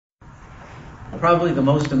Probably the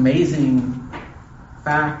most amazing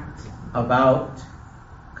fact about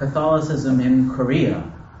Catholicism in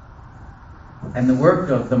Korea and the work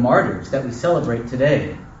of the martyrs that we celebrate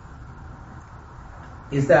today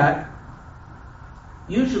is that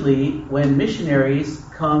usually when missionaries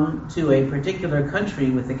come to a particular country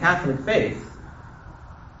with the Catholic faith,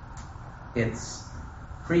 it's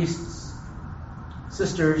priests,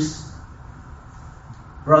 sisters,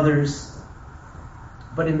 brothers,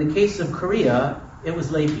 but in the case of Korea, it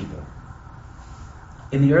was lay people.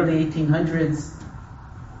 In the early 1800s,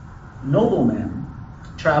 noblemen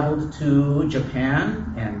traveled to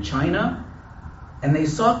Japan and China, and they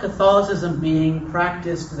saw Catholicism being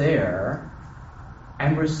practiced there,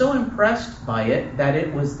 and were so impressed by it that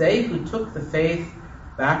it was they who took the faith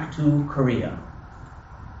back to Korea.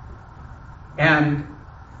 And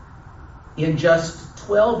in just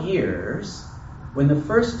 12 years, when the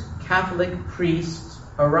first Catholic priest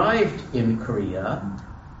arrived in Korea,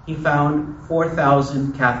 he found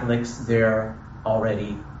 4,000 Catholics there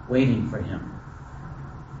already waiting for him.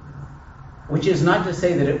 Which is not to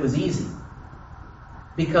say that it was easy,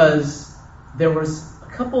 because there was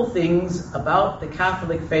a couple things about the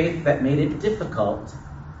Catholic faith that made it difficult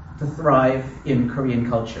to thrive in Korean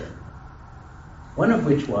culture. One of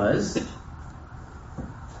which was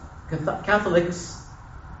Catholics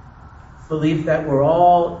believed that we're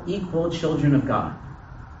all equal children of God.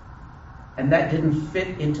 And that didn't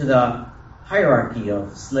fit into the hierarchy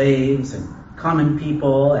of slaves and common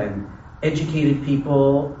people and educated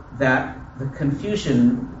people that the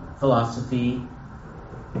Confucian philosophy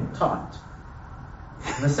taught.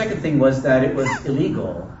 And the second thing was that it was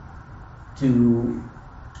illegal to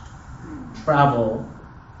travel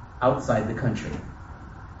outside the country,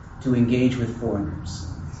 to engage with foreigners.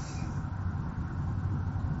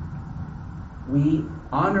 We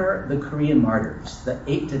honor the Korean martyrs, the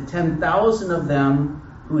 8,000 to 10,000 of them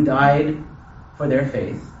who died for their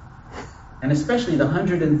faith, and especially the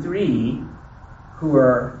 103 who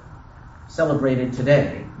are celebrated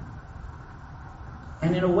today.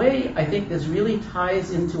 And in a way, I think this really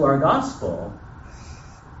ties into our gospel,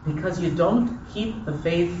 because you don't keep the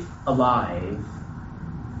faith alive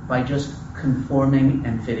by just conforming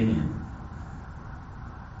and fitting in.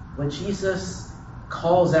 What Jesus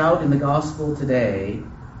calls out in the gospel today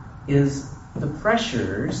is the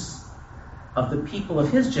pressures of the people of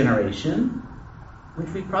his generation, which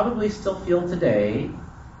we probably still feel today,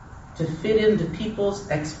 to fit into people's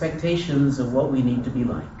expectations of what we need to be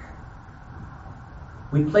like.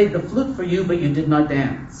 We played the flute for you, but you did not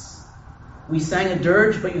dance. We sang a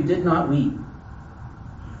dirge, but you did not weep.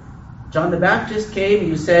 John the Baptist came, and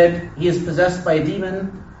you said, he is possessed by a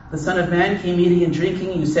demon. The Son of Man came eating and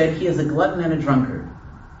drinking, and you said, he is a glutton and a drunkard.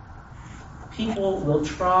 People will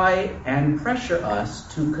try and pressure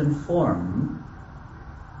us to conform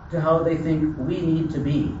to how they think we need to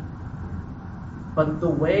be. But the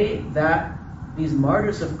way that these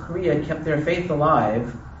martyrs of Korea kept their faith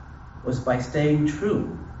alive was by staying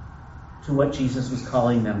true to what Jesus was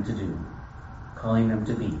calling them to do, calling them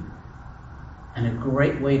to be. And a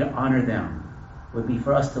great way to honor them would be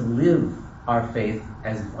for us to live our faith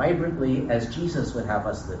as vibrantly as Jesus would have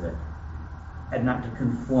us live it, and not to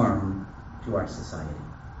conform to our society.